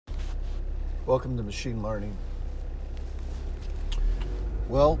Welcome to machine learning.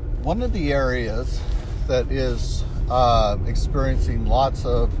 Well, one of the areas that is experiencing lots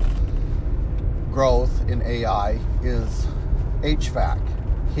of growth in AI is HVAC,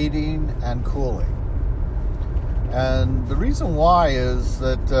 heating and cooling. And the reason why is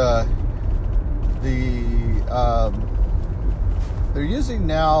that they're using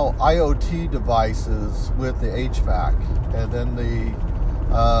now IoT devices with the HVAC, and then the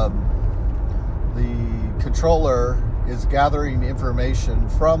controller is gathering information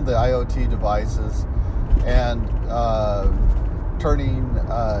from the IoT devices and turning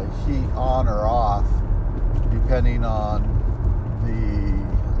heat on or off depending on the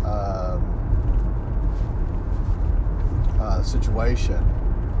situation.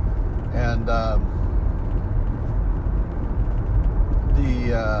 And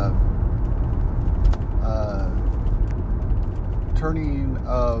the turning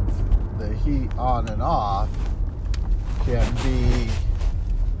of the heat on and off can be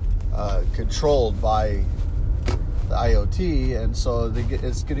controlled by the IoT, and so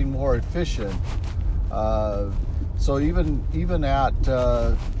it's getting more efficient. So even at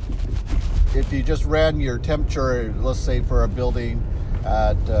if you just ran your temperature, let's say for a building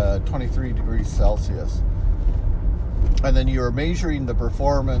at 23 degrees Celsius, and then you're measuring the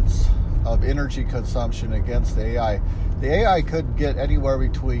performance of energy consumption against the AI could get anywhere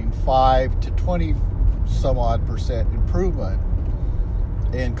between 5 to 20 some odd % improvement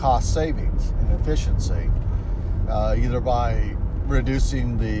in cost savings and efficiency, either by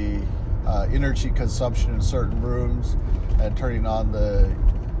reducing the energy consumption in certain rooms and turning on the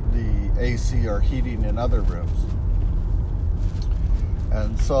AC or heating in other rooms.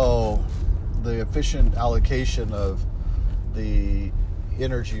 And so the efficient allocation of the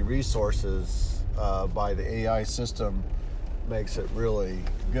energy resources by the AI system makes it really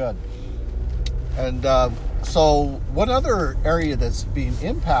good. And so one other area that's being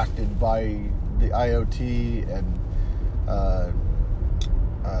impacted by the IoT and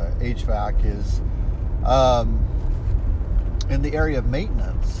HVAC is in the area of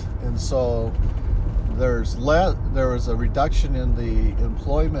maintenance. And so there was a reduction in the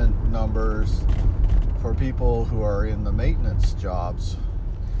employment numbers for people who are in the maintenance jobs,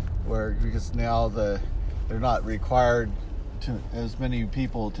 because now they're not required as many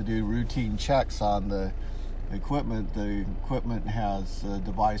people to do routine checks on the equipment. The equipment has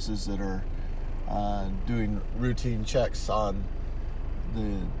devices that are doing routine checks on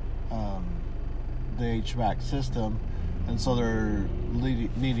the HVAC system, and so they're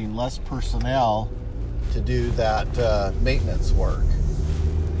needing less personnel to do that maintenance work.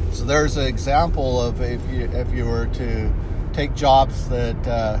 So there's an example of if you were to take jobs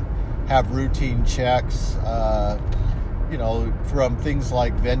that have routine checks, from things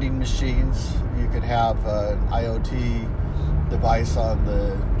like vending machines. You could have an IoT device on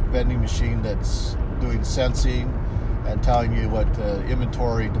the vending machine that's doing sensing and telling you what the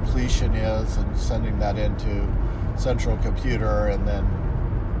inventory depletion is and sending that into central computer, and then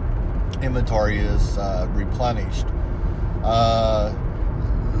inventory is replenished.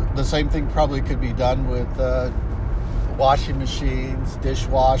 The same thing probably could be done with washing machines,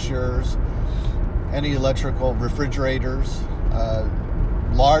 dishwashers, any electrical refrigerators,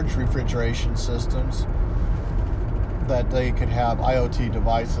 large refrigeration systems, that they could have IoT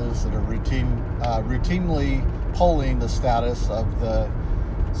devices that are routinely polling the status of the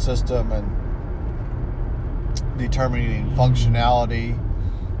system and determining functionality,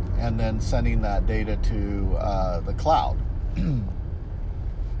 and then sending that data to the cloud.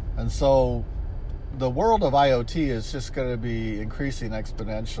 And so the world of IoT is just going to be increasing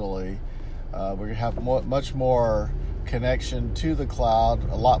exponentially. We're going to have much more connection to the cloud.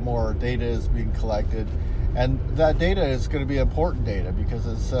 A lot more data is being collected, and that data is going to be important data, because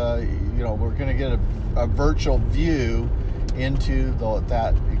it's we're going to get a virtual view into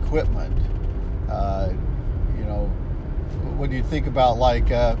that equipment. When you think about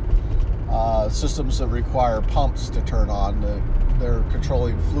systems that require pumps to turn on, they're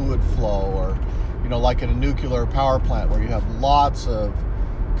controlling fluid flow, or like in a nuclear power plant where you have lots of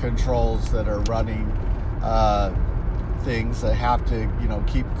controls that are running things that have to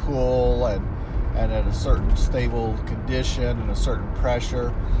keep cool and at a certain stable condition and a certain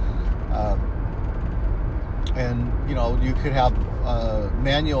pressure, and you could have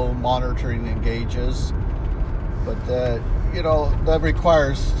manual monitoring engages, but that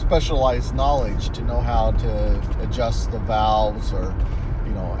requires specialized knowledge to know how to adjust the valves, or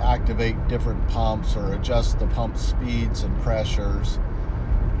activate different pumps, or adjust the pump speeds and pressures.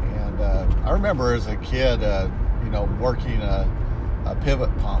 And I remember as a kid, working a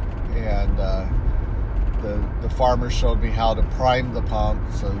pivot pump, and the farmer showed me how to prime the pump.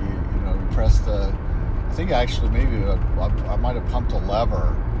 So you press the, I think actually maybe I might have pumped a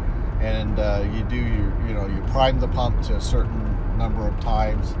lever, and you prime the pump to a certain number of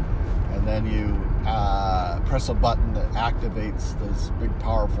times, and then you press a button that activates this big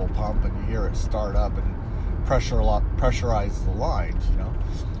powerful pump, and you hear it start up and pressurize the lines,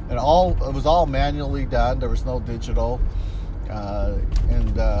 and it was all manually done. There was no digital,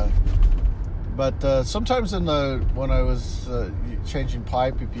 but sometimes when I was changing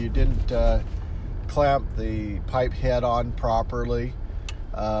pipe, if you didn't clamp the pipe head on properly,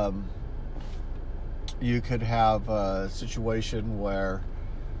 you could have a situation where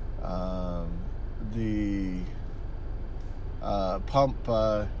the pump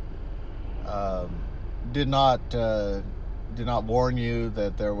did not warn you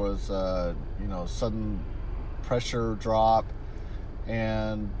that there was sudden pressure drop,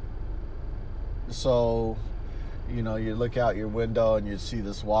 and so you look out your window and you see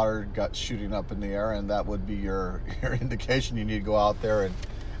this water shooting up in the air, and that would be your indication you need to go out there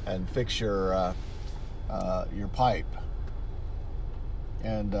and fix your pipe,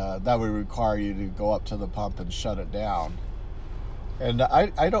 and that would require you to go up to the pump and shut it down. And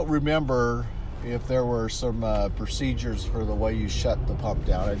I don't remember if there were some procedures for the way you shut the pump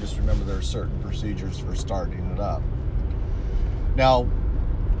down. I just remember there are certain procedures for starting it up. Now,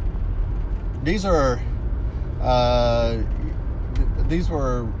 these were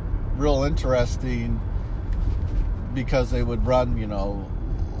real interesting because they would run,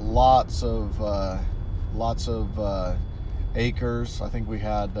 lots of acres. I think we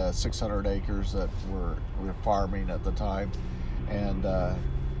had 600 acres that we were farming at the time, and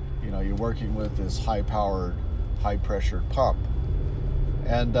you're working with this high-powered, high-pressured pump,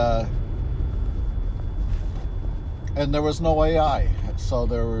 and there was no AI. So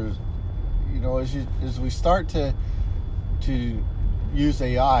there was, as we start to use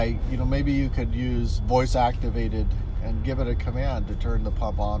AI, maybe you could use voice activated and give it a command to turn the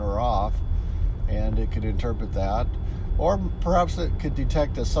pump on or off, and it could interpret that, or perhaps it could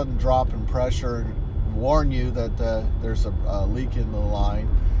detect a sudden drop in pressure and warn you that there's a leak in the line,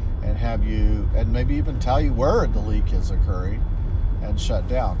 and maybe even tell you where the leak is occurring and shut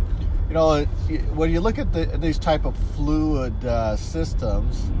down. When you look at these type of fluid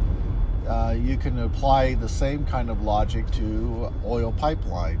systems, you can apply the same kind of logic to oil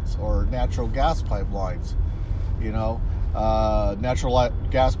pipelines or natural gas pipelines. Natural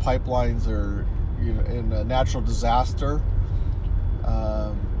gas pipelines are, in a natural disaster,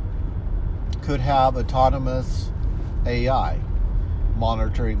 could have autonomous AI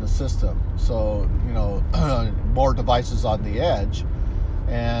monitoring the system. So, more devices on the edge,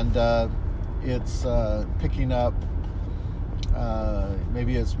 and it's picking up,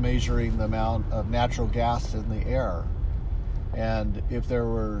 maybe it's measuring the amount of natural gas in the air. And if there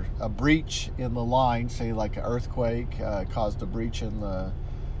were a breach in the line, say like an earthquake caused a breach in the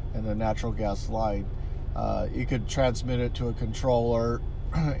natural gas line, you could transmit it to a controller,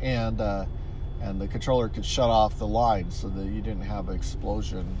 and the controller could shut off the line so that you didn't have an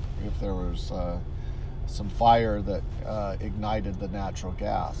explosion if there was some fire that ignited the natural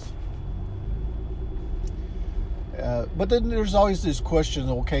gas. But then there's always this question,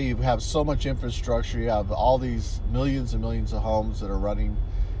 okay, you have so much infrastructure, you have all these millions and millions of homes that are running,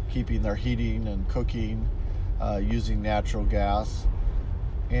 keeping their heating and cooking using natural gas.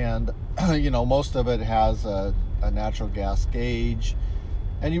 And, most of it has a natural gas gauge,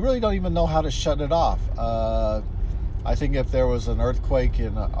 and you really don't even know how to shut it off. I think if there was an earthquake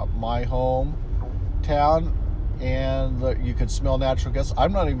in my hometown and you could smell natural gas,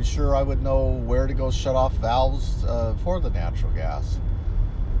 I'm not even sure I would know where to go shut off valves for the natural gas.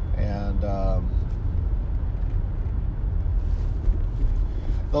 And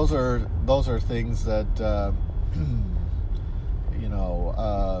those are things that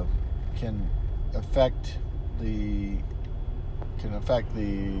can affect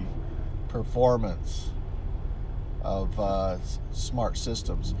the performance of smart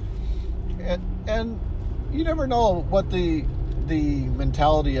systems, and you never know what the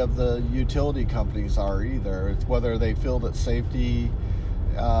mentality of the utility companies are either. It's whether they feel that safety,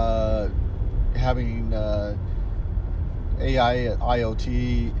 having AI,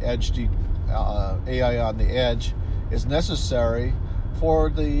 IoT, AI on the edge is necessary for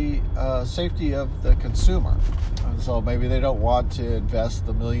the safety of the consumer. And so maybe they don't want to invest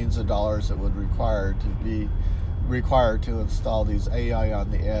the millions of dollars that would require to install these AI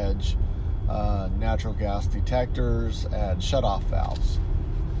on the edge natural gas detectors and shut-off valves.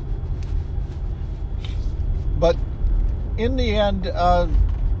 But in the end,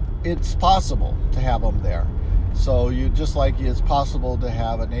 it's possible to have them there. So you just like it's possible to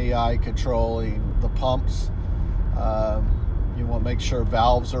have an AI controlling the pumps. You want to make sure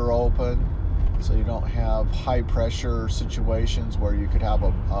valves are open, so you don't have high pressure situations where you could have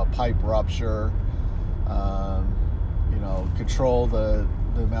a pipe rupture. Control the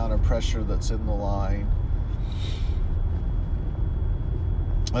amount of pressure that's in the line.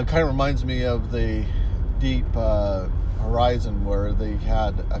 It kind of reminds me of the deep horizon where they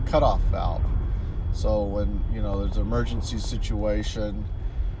had a cutoff valve. So when there's an emergency situation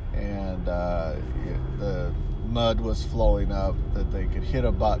and the mud was flowing up, that they could hit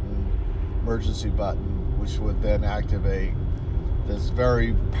a button, emergency button, which would then activate this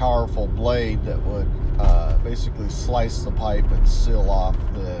very powerful blade that would basically slice the pipe and seal off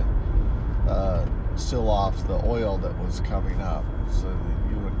the oil that was coming up, so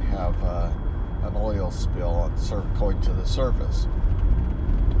that you wouldn't have an oil spill going to the surface.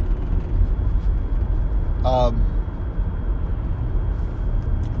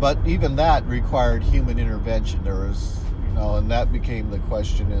 But even that required human intervention. There was, and that became the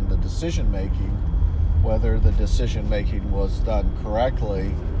question in the decision making, whether the decision making was done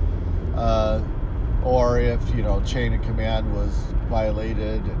correctly, or if chain of command was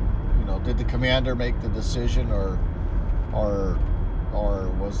violated, and did the commander make the decision, or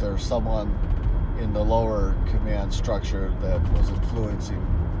was there someone in the lower command structure that was influencing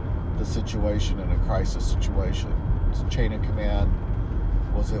the situation in a crisis situation? So chain of command,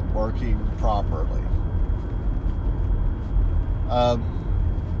 was it working properly?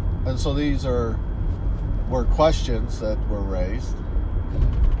 And so these were questions that were raised.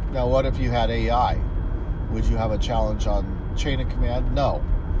 Now, what if you had AI? Would you have a challenge on chain of command? No.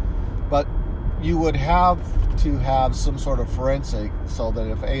 But you would have to have some sort of forensic, so that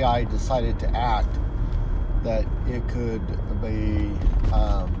if AI decided to act, that it could be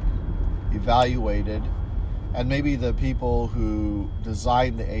evaluated, and maybe the people who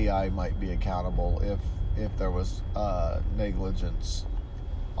designed the AI might be accountable if there was negligence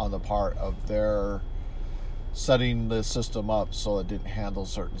on the part of their setting the system up so it didn't handle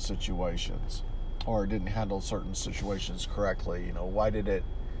certain situations, or it didn't handle certain situations correctly. Why did it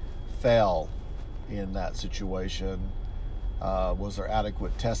fail in that situation? Was there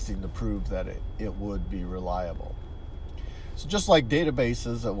adequate testing to prove that it would be reliable? So just like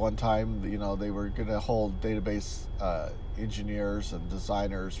databases at one time, they were going to hold database engineers and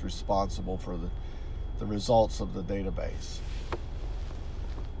designers responsible for the results of the database.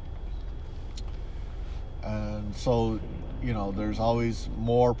 And so, there's always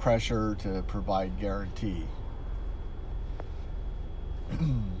more pressure to provide guarantee.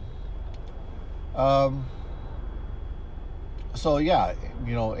 So yeah,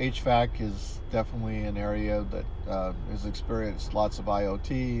 HVAC is definitely an area that has experienced lots of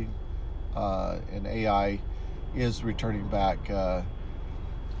IoT, and AI is returning back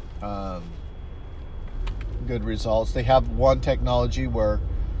good results. They have one technology where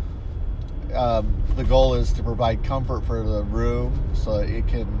the goal is to provide comfort for the room, so it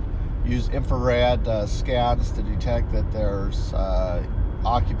can use infrared scans to detect that there's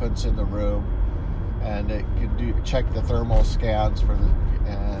occupants in the room, and it can check the thermal scans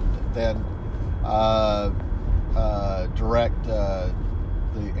and then direct the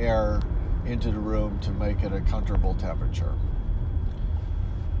air into the room to make it a comfortable temperature.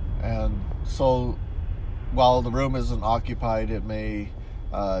 And so while the room isn't occupied, it may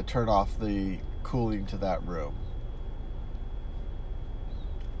turn off the cooling to that room,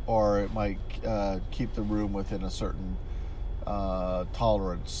 or it might keep the room within a certain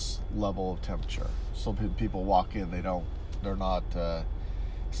tolerance level of temperature. So when people walk in, they're not,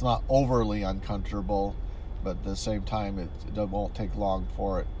 it's not overly uncomfortable, but at the same time, it won't take long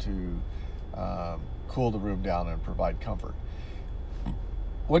for it to cool the room down and provide comfort.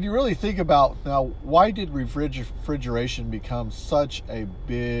 When you really think about, now, why did refrigeration become such a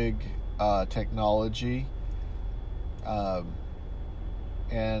big technology?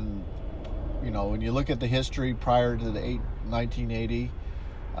 And when you look at the history prior to the 1980,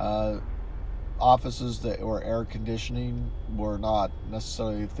 offices that were air conditioning were not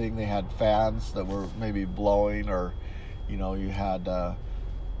necessarily a thing. They had fans that were maybe blowing, or you had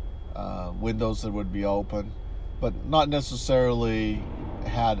windows that would be open, but not necessarily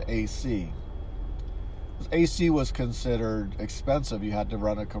had AC. AC was considered expensive. You had to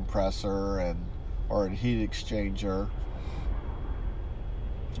run a compressor or a heat exchanger.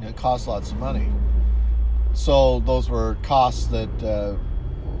 It cost lots of money. So those were costs that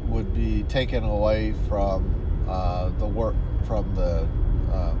would be taken away from the work from the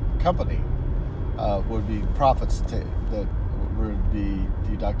company. Would be profits that would be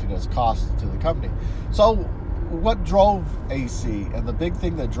deducted as costs to the company. So what drove AC? And the big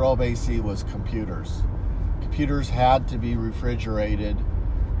thing that drove AC was computers. Computers had to be refrigerated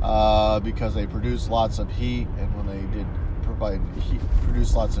because they produce lots of heat, and when they did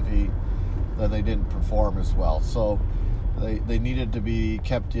produce lots of heat, then they didn't perform as well. So they needed to be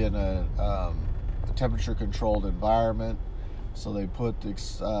kept in a temperature-controlled environment. So they put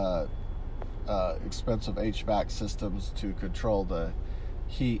expensive HVAC systems to control the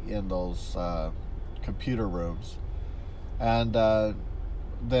heat in those computer rooms, and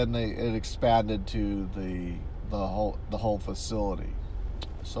then it expanded to the whole facility.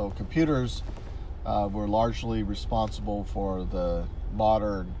 So computers were largely responsible for the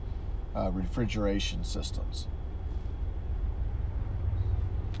modern refrigeration systems.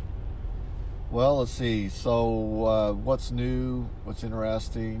 Well, let's see. So what's new? What's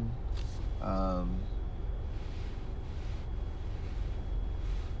interesting?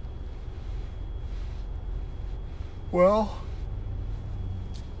 Well,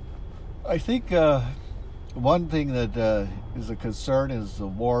 I think one thing that is a concern is the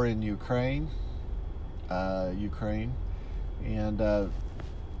war in Ukraine. And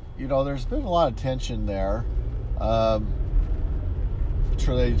there's been a lot of tension there. I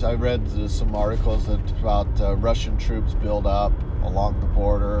read some articles about Russian troops build up along the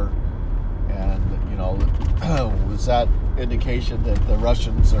border, and was that indication that the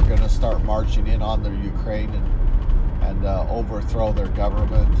Russians are going to start marching in on the Ukraine and overthrow their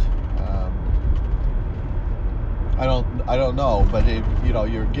government? I don't know, but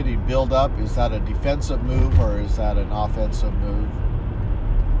you're getting build up. Is that a defensive move or is that an offensive move?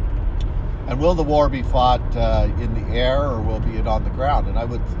 And will the war be fought in the air, or will be it on the ground? And I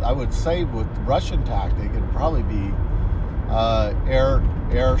would say with Russian tactic, it'd probably be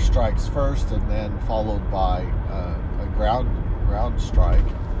air strikes first, and then followed by a ground strike.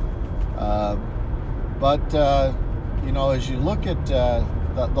 But as you look at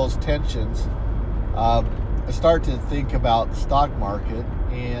those tensions, I start to think about the stock market.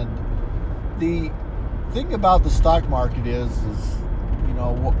 And the thing about the stock market is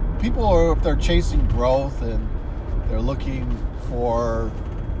people are, if they're chasing growth and they're looking for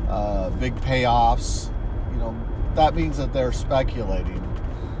big payoffs, that means that they're speculating,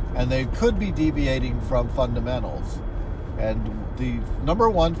 and they could be deviating from fundamentals. And the number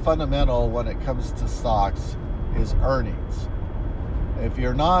one fundamental when it comes to stocks is earnings. If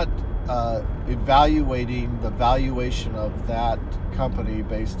you're not evaluating the valuation of that company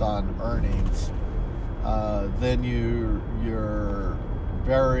based on earnings, then you're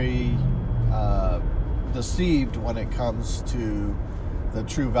very deceived when it comes to the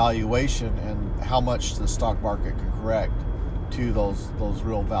true valuation and how much the stock market can correct to those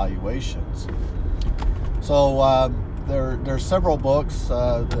real valuations. So there's several books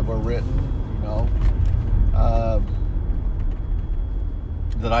that were written,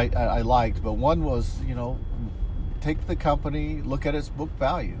 that I liked, but one was, take the company, look at its book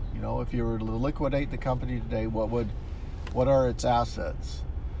value. If you were to liquidate the company today, what are its assets?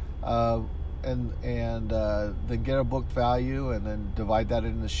 And then get a book value, and then divide that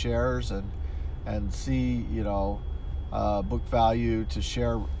into shares, and see, book value to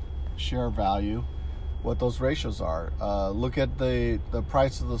share value, what those ratios are. Look at the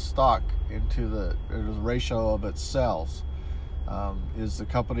price of the stock into the ratio of its sales. Is the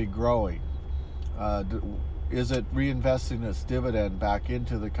company growing? Is it reinvesting its dividend back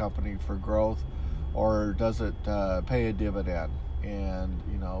into the company for growth, or does it pay a dividend? And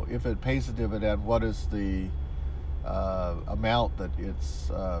if it pays a dividend, what is the amount that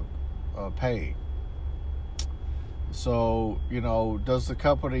it's paying? So does the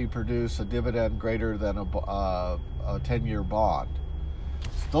company produce a dividend greater than a 10-year bond?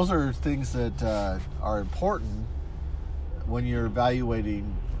 Those are things that are important when you're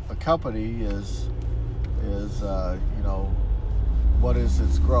evaluating a company. Is what is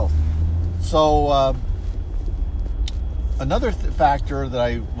its growth? So another factor that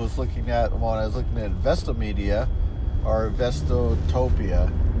I was looking at when I was looking at Investomedia or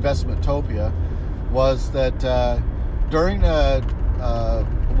Investmentopia was that during a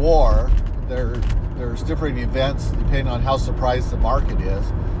war, there's different events depending on how surprised the market is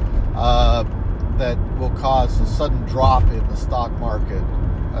that will cause a sudden drop in the stock market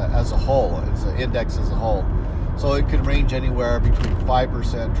as a whole, as an index as a whole. So it can range anywhere between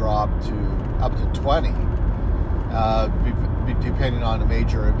 5% drop to up to 20%. Depending on a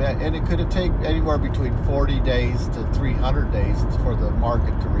major event, and it could take anywhere between 40 days to 300 days for the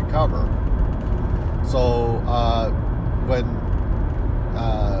market to recover. So when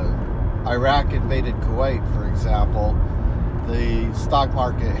Iraq invaded Kuwait, for example, the stock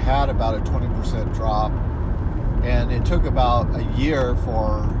market had about a 20% drop, and it took about a year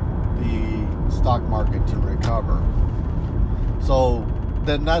for the stock market to recover. So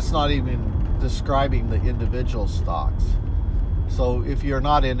then that's not even describing the individual stocks. So if you're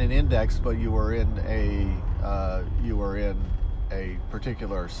not in an index, but you were in a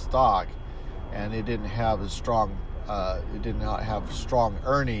particular stock, and it didn't have it did not have strong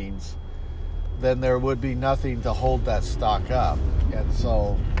earnings, then there would be nothing to hold that stock up, and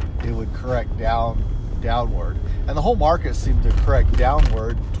so it would correct downward. And the whole market seemed to correct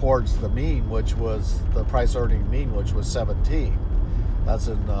downward towards the mean, which was the price earning mean, which was 17. That's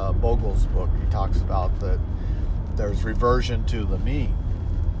in Bogle's book. He talks about that there's reversion to the mean.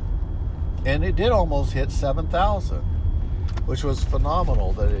 And it did almost hit 7,000, which was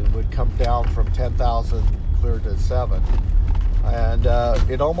phenomenal, that it would come down from 10,000 clear to 7. And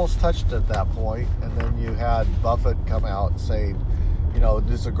it almost touched at that point. And then you had Buffett come out saying,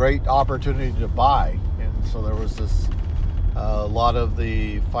 this is a great opportunity to buy. And so there was this, a lot of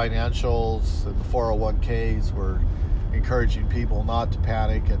the financials and the 401ks were encouraging people not to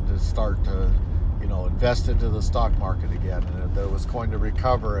panic and to start to, invest into the stock market again, and that it was going to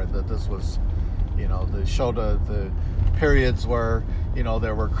recover, and that this was, they showed the periods where,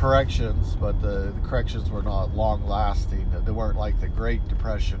 there were corrections, but the corrections were not long lasting. They weren't like the Great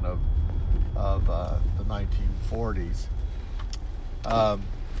Depression of the 1940s.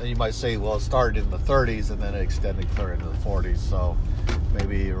 And you might say, well, it started in the 30s and then it extended clear into the 40s. So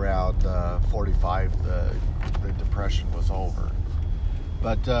maybe around 45, the Depression was over.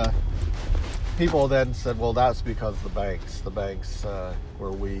 But people then said, well, that's because the banks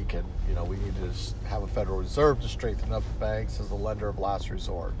were weak, and we need to have a Federal Reserve to strengthen up the banks as a lender of last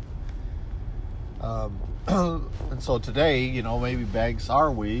resort. And so today, maybe banks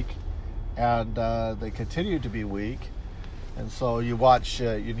are weak, and they continue to be weak. And so you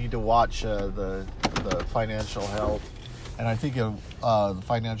need to watch the financial health, and I think the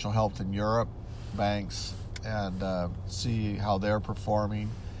financial health in Europe, banks, and see how they're performing,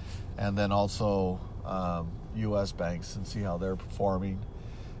 and then also U.S. banks, and see how they're performing,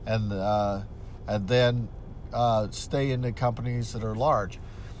 and then stay in the companies that are large.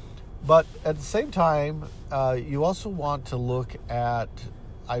 But at the same time, you also want to look at,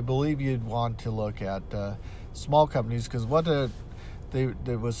 I believe you'd want to look at small companies, because what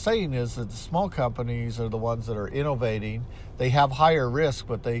they was saying is that the small companies are the ones that are innovating. They have higher risk,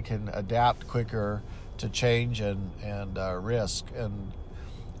 but they can adapt quicker to change and risk. And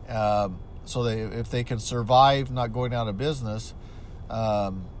so if they can survive not going out of business,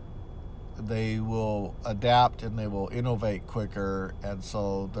 they will adapt and they will innovate quicker. And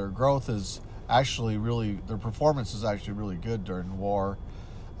so their growth is actually their performance is actually really good during war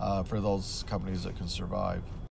for those companies that can survive.